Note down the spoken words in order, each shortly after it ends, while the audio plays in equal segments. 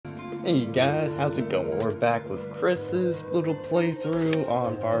Hey guys, how's it going? We're back with Chris's little playthrough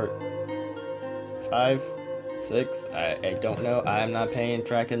on part 5, 6, I don't know. I'm not paying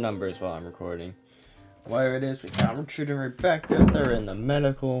track of numbers while I'm recording. Where it is, we found Retreating Rebecca. They're in the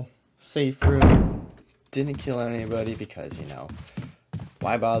medical safe room. Didn't kill anybody because, you know,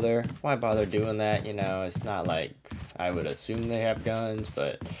 why bother? Why bother doing that? You know, it's not like I would assume they have guns,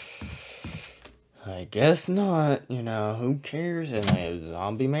 but I guess not, you know, who cares in a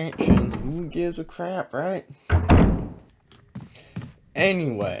zombie mansion? Who gives a crap, right?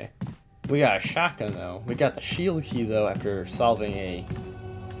 Anyway, we got a shotgun though. We got the shield key though after solving a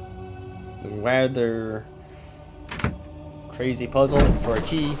rather crazy puzzle for a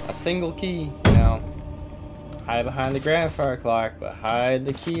key, a single key, you know. Hide behind the grandfather clock, but hide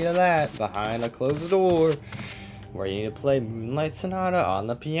the key to that behind a closed door. Where you need to play Moonlight Sonata on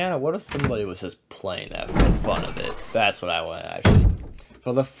the piano. What if somebody was just playing that for the fun of it? That's what I want, actually.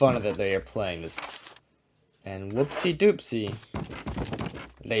 For the fun of it, they are playing this. And whoopsie doopsie,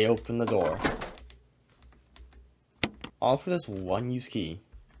 they open the door. All for this one use key.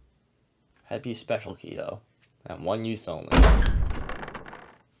 Had to be a special key though. And one use only.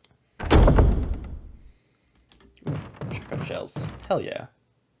 Shotgun shells. Hell yeah.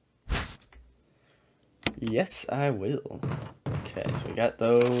 Yes, I will. Okay, so we got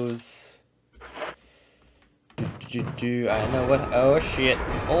those. I know what. Oh shit.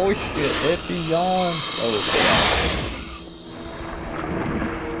 Oh shit. It be Yawn. Oh,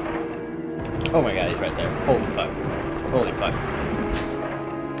 oh my god, he's right there. Holy fuck. Holy fuck.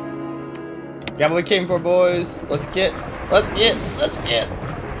 Got what we came for, boys. Let's get. Let's get. Let's get.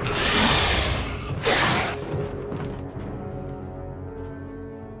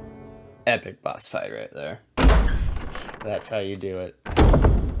 Epic boss fight right there. That's how you do it.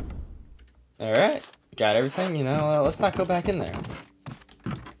 Alright, got everything, you know, let's not go back in there.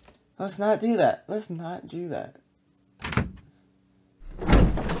 Let's not do that. Let's not do that.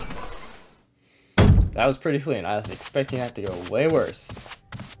 That was pretty clean. I was expecting that to go way worse.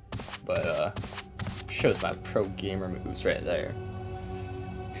 But, shows my pro gamer moves right there.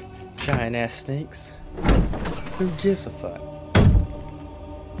 Giant ass snakes. Who gives a fuck?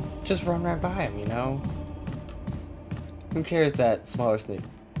 Just run right by him, you know? Who cares that smaller snake?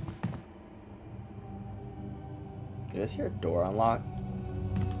 Did I just hear a door unlock?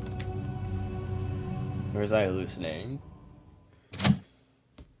 Or is I hallucinating?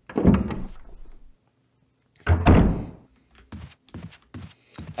 I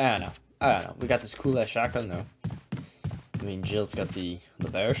don't know. We got this cool ass shotgun though. I mean, Jill's got the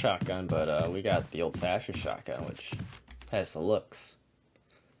bear shotgun, but we got the old fashioned shotgun, which has the looks.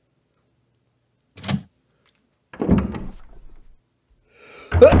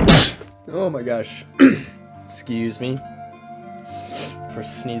 Oh my gosh. Excuse me for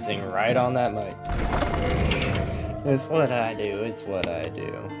sneezing right on that mic. It's what I do. It's what I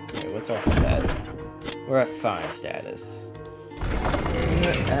do. Okay, what's our stat? We're at fine status.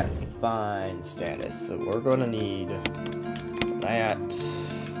 We're at fine status. So we're gonna need that.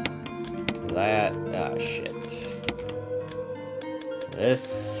 Ah, shit.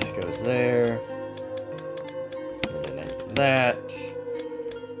 This goes there. And then that.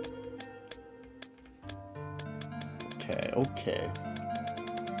 Okay.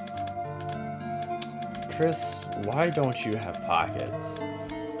 Chris, why don't you have pockets?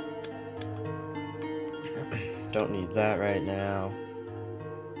 Don't need that right now.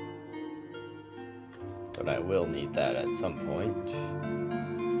 But I will need that at some point.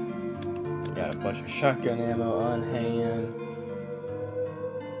 Got a bunch of shotgun ammo on hand.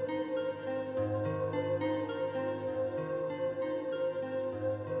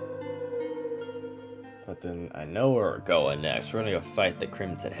 But then I know where we're going next. We're gonna go fight the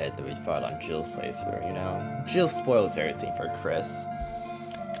Crimson Head that we fought on Jill's playthrough, you know? Jill spoils everything for Chris.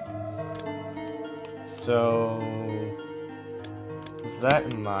 So, with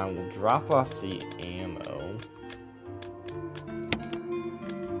that in mind, we'll drop off the ammo.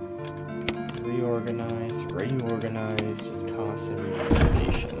 Reorganize, just constant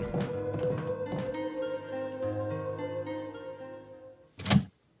reorganization.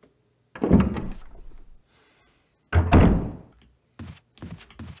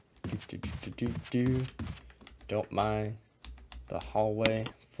 Don't mind the hallway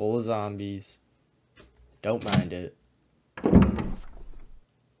full of zombies. Don't mind it.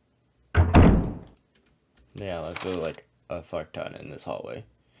 Yeah, there's really like a fuck ton in this hallway.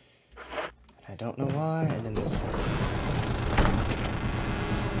 I don't know why. And then this one.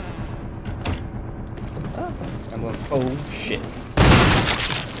 Oh shit.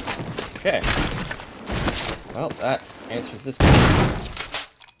 Okay. Well, that answers this one.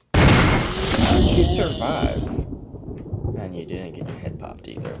 you survive? And you didn't get your head popped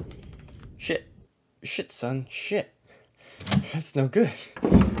either. Shit. Shit, son. Shit. That's no good.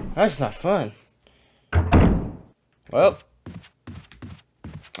 That's not fun. Well.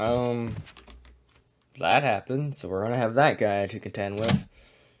 That happened, so we're gonna have that guy to contend with.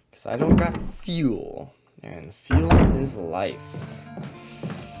 Because I don't got fuel. And fuel is life.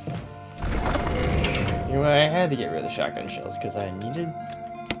 Anyway, I had to get rid of the shotgun shells because I needed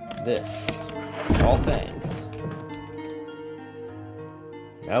this. All things.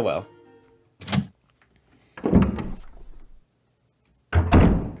 Oh well.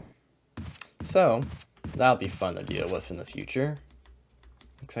 So, that'll be fun to deal with in the future.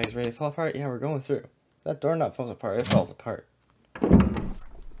 Looks like it's ready to fall apart. Yeah, we're going through. That doorknob falls apart. It falls apart.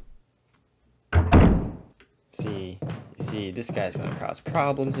 See, this guy's going to cause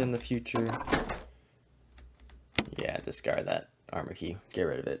problems in the future. Yeah, discard that armor key. Get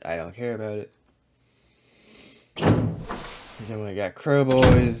rid of it. I don't care about it. Then we got crow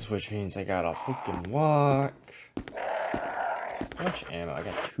boys, which means I got a fucking walk. How much ammo? I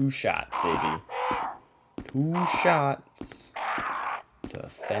got 2 shots, baby. 2 shots to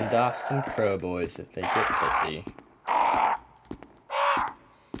fend off some crow boys if they get pissy.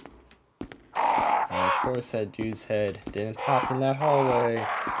 And of course that dude's head didn't pop in that hallway.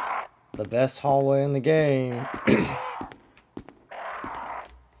 The best hallway in the game.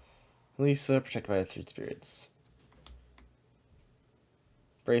 Lisa, protected by the 3 spirits.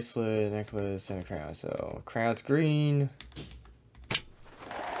 Bracelet, necklace, and a crown. So, crown's green.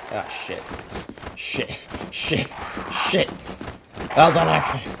 Ah, shit. Shit. Shit. Shit. That was on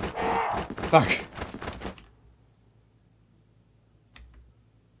accident. Fuck.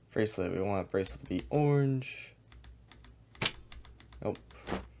 Bracelet. We want bracelet to be orange. Nope.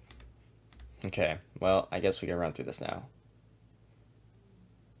 Okay. Well, I guess we can run through this now.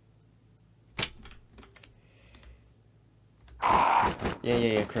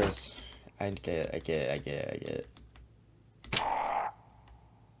 Yeah, Chris. I get it.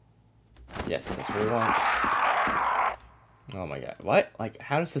 Yes, that's what we want. Oh my god. What? Like,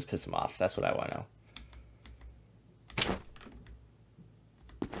 how does this piss him off? That's what I want to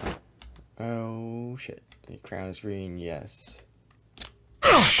know. Oh, shit. The crown is green, yes.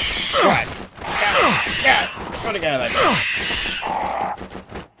 God! God! Swear to God,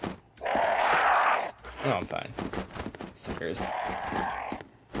 no, I'm fine. Suckers.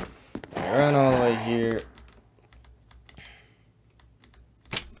 I run all the way here.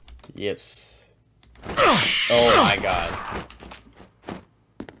 Yips. Oh my god.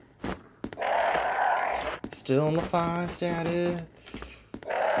 Still in the fire status.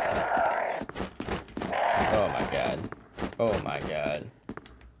 Oh my god. Oh my god.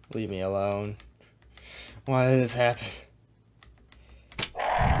 Leave me alone. Why did this happen?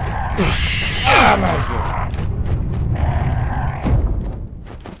 Ah, my god.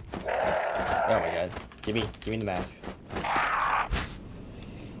 Oh my god. Give me the mask.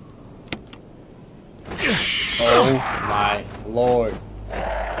 Oh my lord.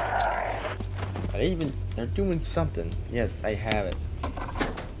 They're doing something. Yes, I have it.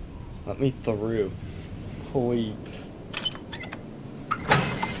 Let me through. Please.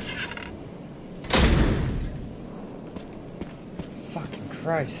 Fucking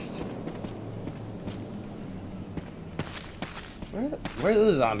Christ. Where do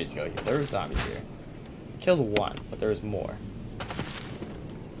the zombies go here? There's zombies here. Killed 1, but there's more.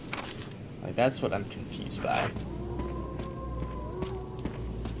 Like, that's what I'm confused by.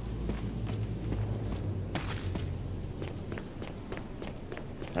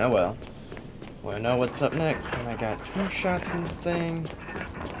 Oh well. Wanna know what's up next? And I got 2 shots in this thing.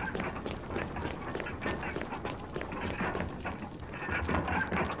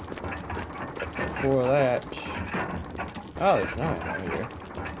 Before that... Oh, there's no ammo here.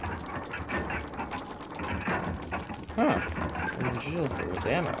 Huh. In Jill's there was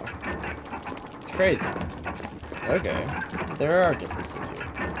ammo. It's crazy. Okay. There are differences here.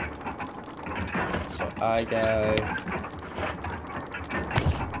 So I got...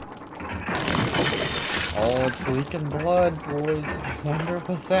 Oh, it's leaking blood, boys. I wonder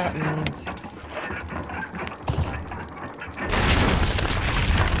what that means.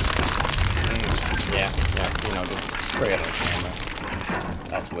 Yeah, you know, just spray it on camera.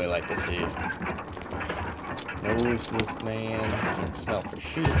 That's the way I like to see it. Noseless man can smell for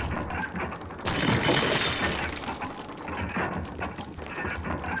shit.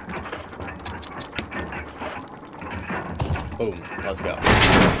 Boom, let's go.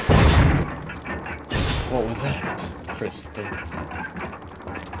 What was that? Chris thinks.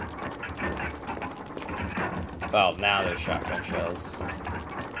 Oh, now there's shotgun shells.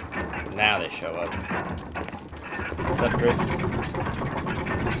 Now they show up. What's up, Chris?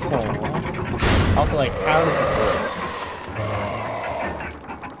 Aww. Also, like, how does this work?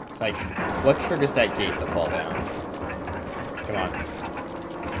 Like, what triggers that gate to fall down? Come on.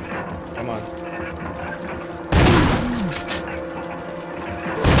 Come on.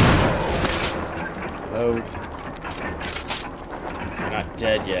 Hello? He's not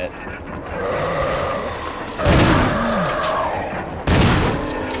dead yet.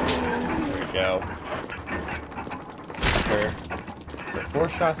 There we go. Sucker. So 4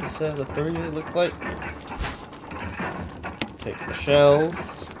 shots instead of the 3 it looked like. Take the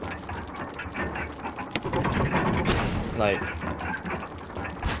shells. Like,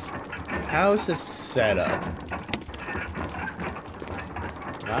 how is this set up?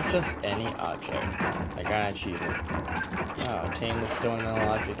 Not just any object. I got an achievement. Oh, obtain the stone metal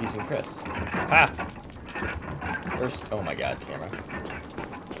object using Chris. Ha! First, oh my god, camera.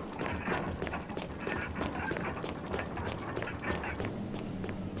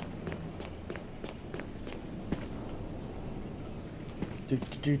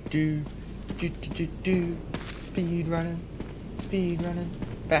 Do. Speed running,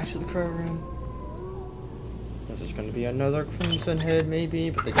 back to the crow room. There's gonna be another crimson head maybe,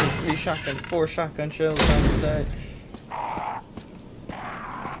 but they take 4 shotgun shells on the side.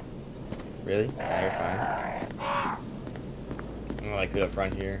 Really? Nah, you're fine. I'm like good up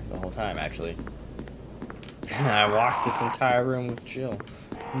front here the whole time actually. I walked this entire room with Jill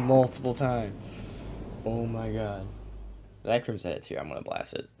multiple times. Oh my god. That crimson head's here, I'm gonna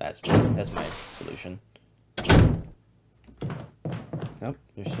blast it. That's my solution. Nope,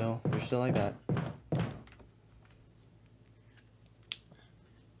 you're still like that.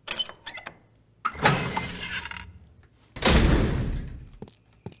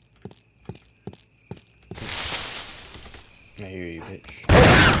 I hear you, bitch.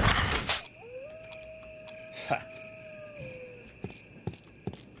 Ha.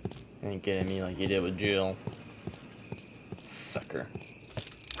 Ain't getting me like you did with Jill. Sucker.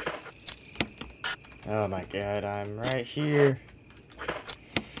 Oh my god, I'm right here.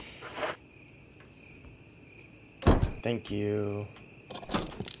 Thank you.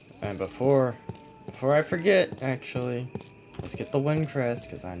 And before I forget, actually, let's get the wing crest,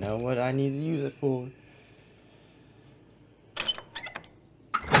 because I know what I need to use it for.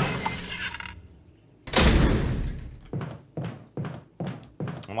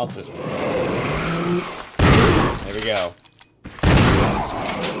 I'm also just... There we go.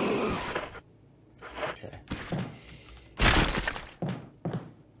 Okay.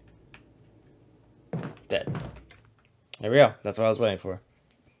 Dead. There we go. That's what I was waiting for.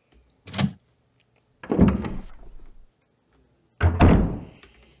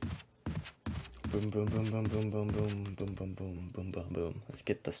 Boom, boom, boom, boom, boom, boom, boom, boom, boom, boom, boom, boom, boom. Let's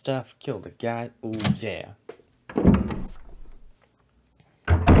get the stuff. Kill the guy. Ooh, yeah.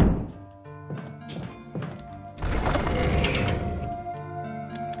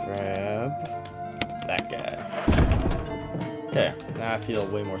 Grab that guy. Okay, now I feel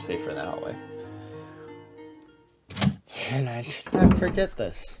way more safer in that hallway. And I did not forget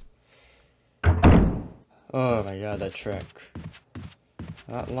this. Oh my god, that trick.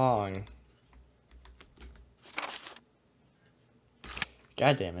 Not long.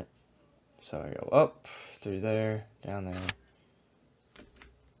 God damn it. So I go up, through there, down there.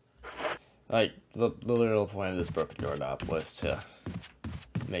 Like, the literal point of this broken doorknob was to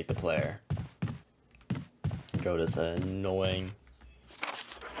make the player go to this annoying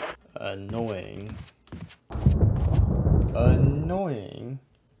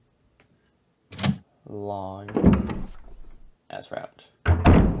long ass route.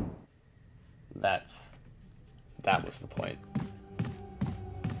 That was the point.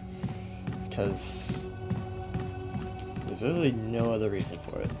 Because there's really no other reason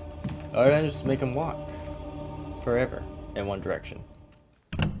for it. Other than just make them walk forever in one direction.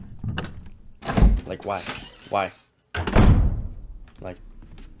 Like, why? Why? Like,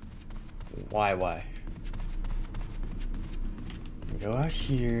 why? Go out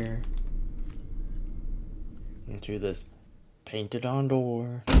here into this painted on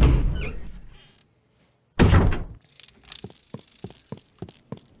door.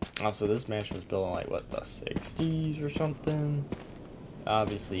 Also, this mansion was built in like what, the 60s or something?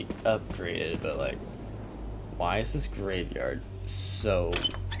 Obviously upgraded, but like, why is this graveyard so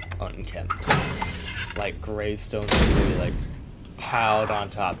unkempt? Like gravestones are really like piled on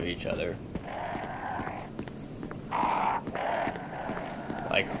top of each other.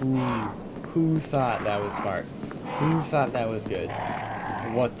 Like who thought that was smart? Who thought that was good?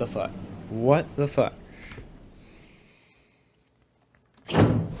 What the fuck? What the fuck?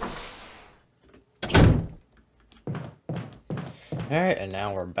 Alright, and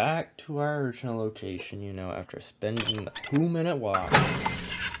now we're back to our original location, you know, after spending the 2-minute walk.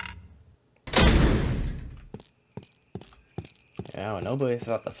 Yeah, well, nobody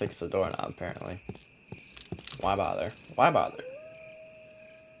thought to fix the doorknob, apparently. Why bother? Why bother?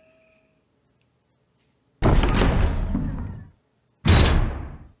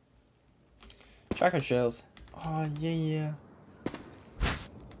 Chocolate shells. Oh, yeah.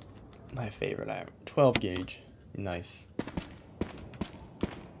 My favorite item. 12 gauge. Nice.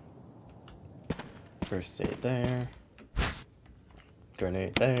 First aid there.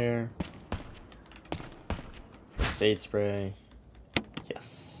 Grenade there. First aid spray.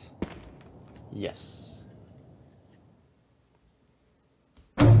 Yes. Yes.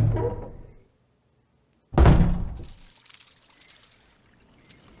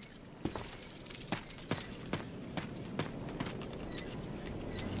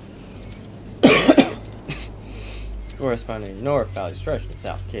 Corresponding north, valley stretch, and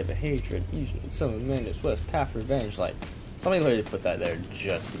south cave of hatred, east and southern madness, west path revenge. Like, somebody literally put that there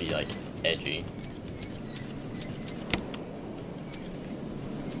just to be like edgy.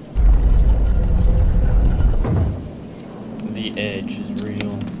 The edge is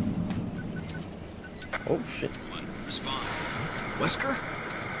real. Oh shit. Respond. Wesker?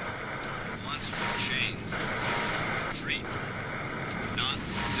 Monster chains. Treat. Not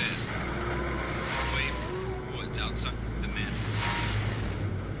exist. Wave. Woods outside the mansion.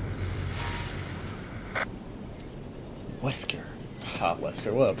 Wesker. Ah,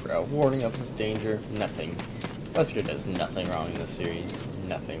 Wesker, what up, bro? Warning of this danger? Nothing. Wesker does nothing wrong in this series.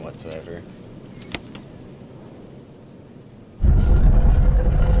 Nothing whatsoever.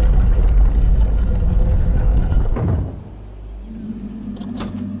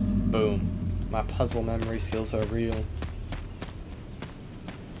 Boom. My puzzle memory skills are real.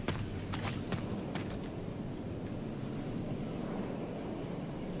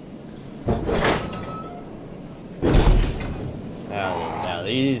 Now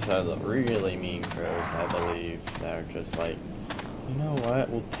these are the really mean crows, I believe. They're just like, you know what,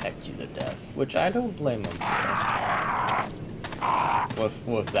 we'll peck you to death. Which I don't blame them for.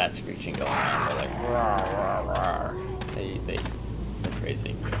 With that screeching going on, they're like, rawr, rawr, rawr. They're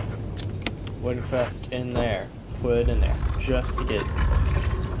crazy. Wooden crest in there. Put it in there. Just to get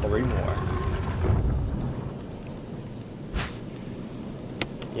 3 more.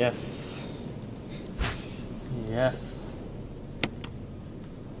 Yes. Yes.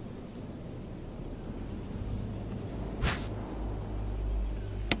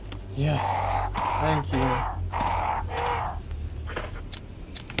 Yes. Thank you.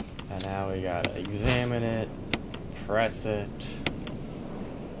 And now we gotta examine it. Press it.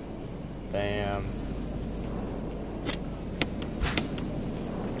 Bam.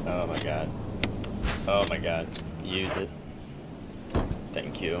 Oh my god. Oh my god. Use it.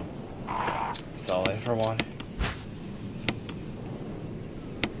 Thank you. That's all I ever wanted.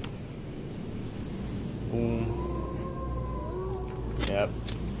 Boom.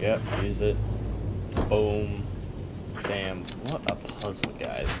 Yep, use it. Boom. Damn. What a puzzle,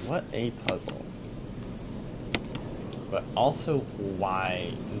 guys. What a puzzle. But also,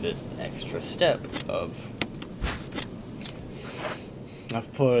 why this extra step of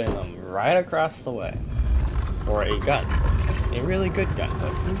putting them right across the way for a gun. A really good gun, but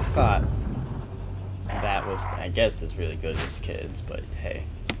who thought that was, I guess it's really good against kids, but hey.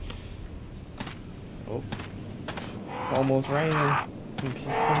 Oh. Almost ran him. Pissed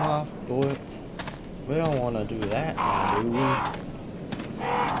him off, bullets. We don't want to do that now, do we?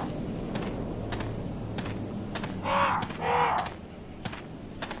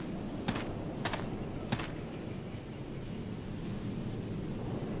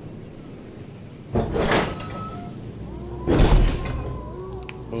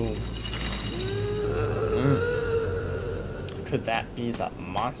 Boom. Could that be the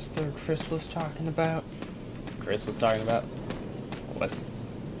monster Chris was talking about? What's...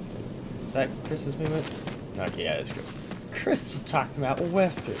 Is that Chris's movement? Okay, yeah, it's Chris. Chris was talking about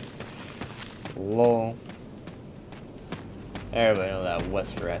Wesker. Lol. Everybody knows that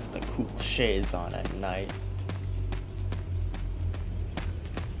Wesker has the cool shades on at night.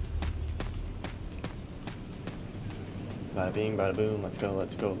 Bada bing, bada boom, let's go,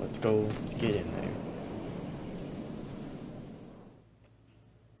 let's go, let's go. Let's get in there.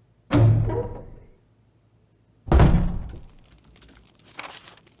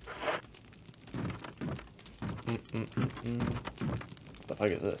 What the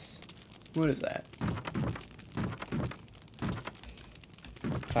fuck is this? What is that?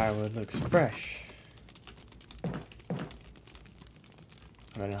 Firewood looks fresh.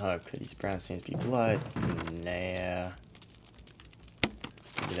 I don't know how could these brown stains be blood? Nah.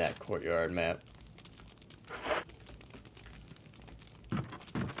 me that courtyard map.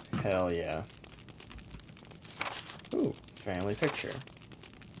 Hell yeah. Ooh, family picture.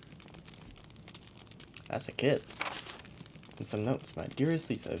 That's a kid. And some notes. My dearest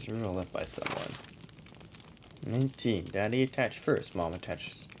Lisa, as you were left by someone. 19. Daddy attached first. Mom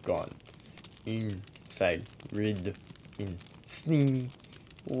attached gone. Inside. Rid. In. Sneamy.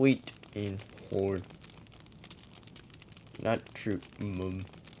 Wait. In. Horde. Not true. Mum.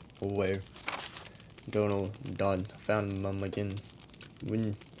 Aware. Donald. Done. Found Mum again.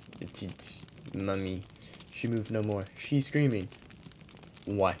 When. It's Mummy. She moved no more. She's screaming.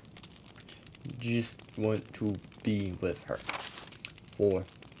 Why? Just want to be with her. For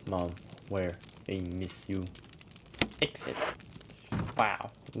Mom, where I miss you. Exit. Wow,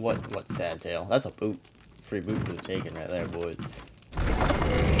 what sad tale. That's a boot. Free boot for the taking right there, boys.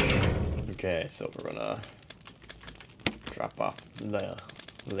 Okay, so we're gonna drop off the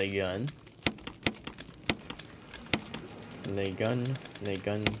gun.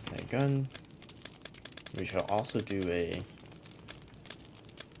 The gun. We shall also do a...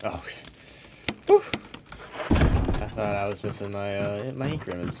 Oh, okay. Whew. I thought I was missing my my ink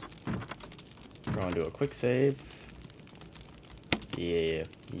ribbons. We're gonna do a quick save. Yeah,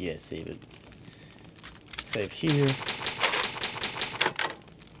 save it. Save here.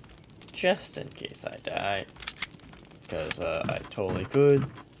 Just in case I die. Because I totally could.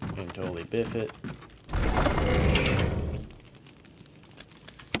 And totally biff it.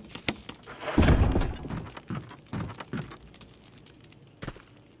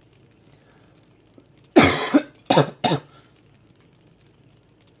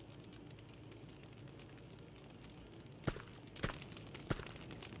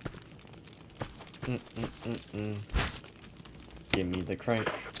 Give me the crank.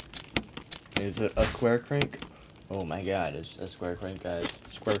 Is it a square crank? Oh my god, it's a square crank, guys.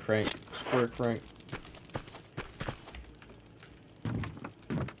 Square crank. Square crank.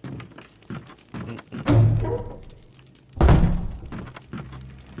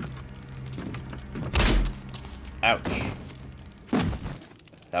 Ouch.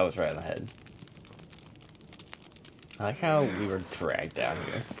 That was right on the head. I like how we were dragged down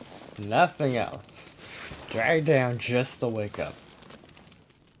here. Nothing else. Dragged down just to wake up.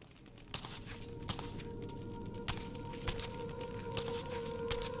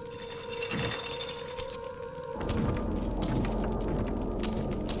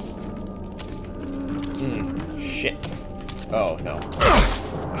 Shit. Oh, no.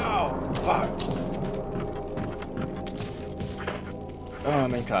 Oh, fuck. Oh,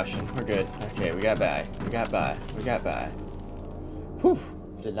 I'm in caution. We're good. Okay, we got by. We got by. Whew.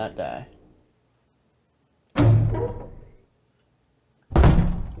 Did not die.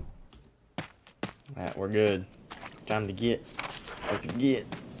 Alright, we're good. Time to get. Let's get.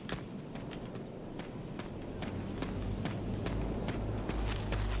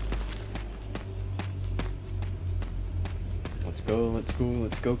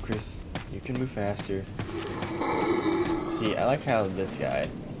 Let's go, Chris. You can move faster. See, I like how this guy...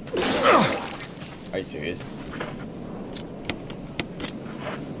 Are you serious?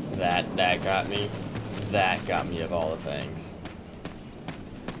 That got me. That got me of all the things.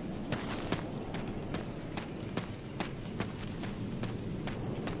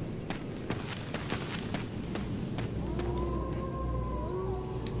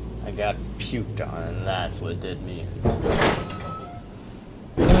 I got puked on, and that's what did me.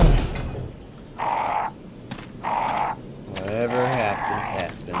 Whatever happens,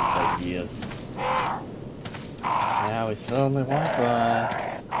 I guess. Now we slowly walk by.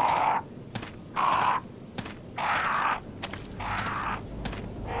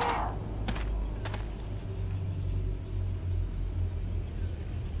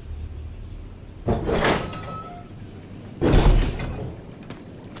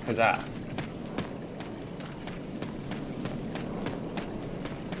 Huzzah.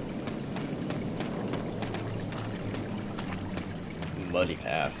 Muddy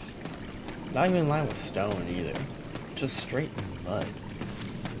path. Not even in line with stone either. Just straight mud.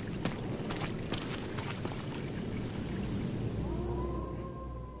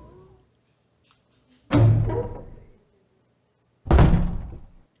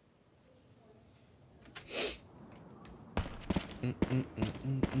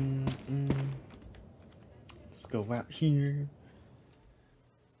 Let's go out here.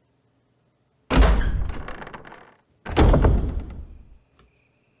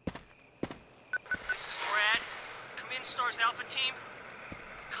 Stars Alpha Team?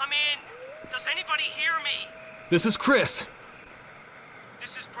 Come in! Does anybody hear me? This is Chris.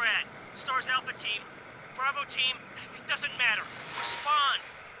 This is Brad. Stars Alpha Team. Bravo Team. It doesn't matter. Respond.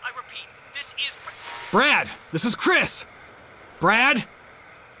 I repeat, this is... Brad, this is Chris. Brad?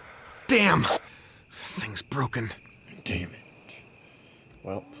 Damn. Thing's broken. Damn it.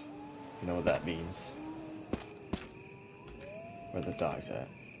 Well, you know what that means. Where the dog's at.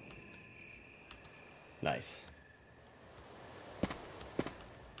 Nice.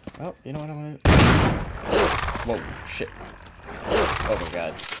 Well, you know what I'm gonna... Whoa, shit. Oh my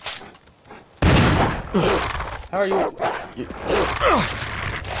god. How are you?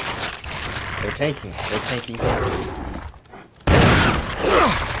 They're tanking hits.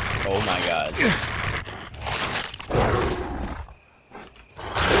 Oh my god.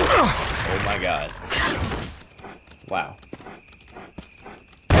 Oh my god. Wow.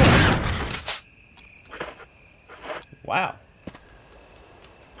 Wow.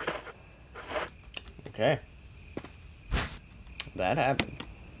 Okay. That happened.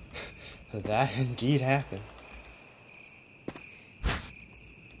 That indeed happened.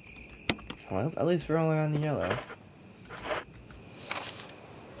 Well, at least we're only on the yellow.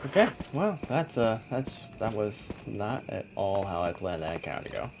 Okay, well, that was not at all how I planned that encounter to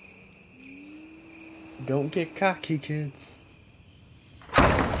go. Don't get cocky, kids.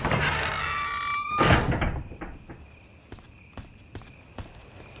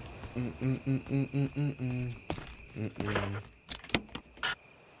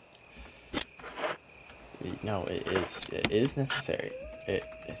 No, it is necessary.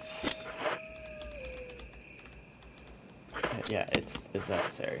 It's yeah, it's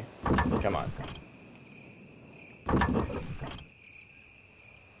necessary. Come on.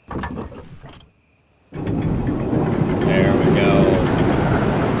 There we go.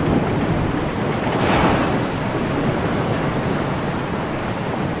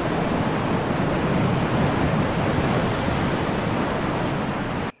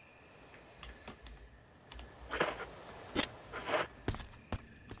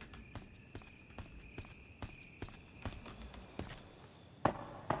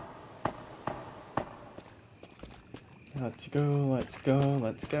 Let's go, let's go,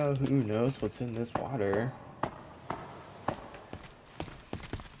 let's go. Who knows what's in this water?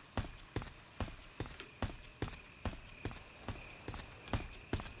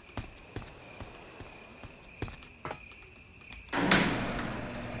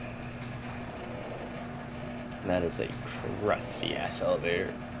 That is a crusty ass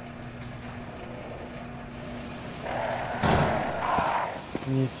elevator.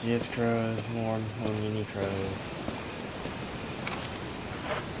 Yes, crows, more mini crows.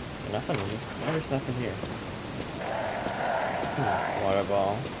 Nothing. There's nothing here. Water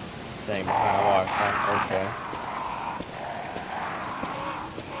ball. Same kind of water pump. Okay.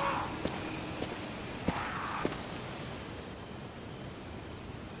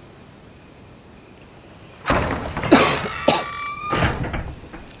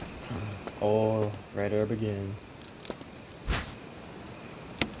 Oh, right herb again.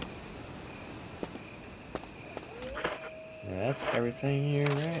 That's everything here,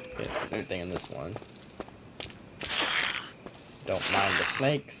 right? Yes, everything in this one. Don't mind the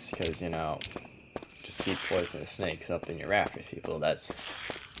snakes, because, you know, just keep poisonous snakes up in your rafters, people.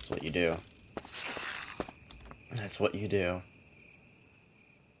 That's what you do. That's what you do.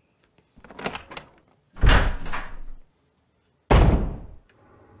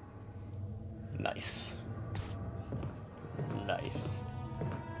 Nice. Nice.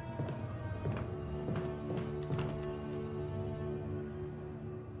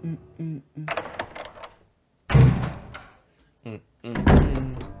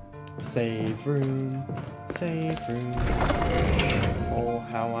 Save room, save room. Oh,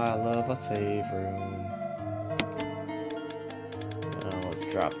 how I love a save room. Let's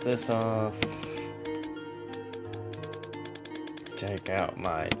drop this off. Take out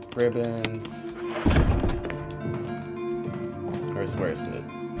my ribbons. Where's it?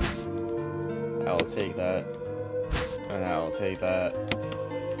 I will take that. And I will take that.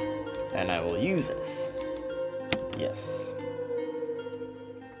 And I will use this. Yes.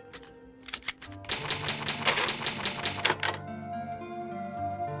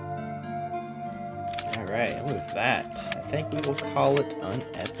 Alright, and with that, I think we will call it an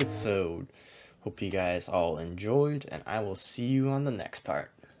episode. Hope you guys all enjoyed, and I will see you on the next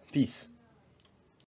part. Peace.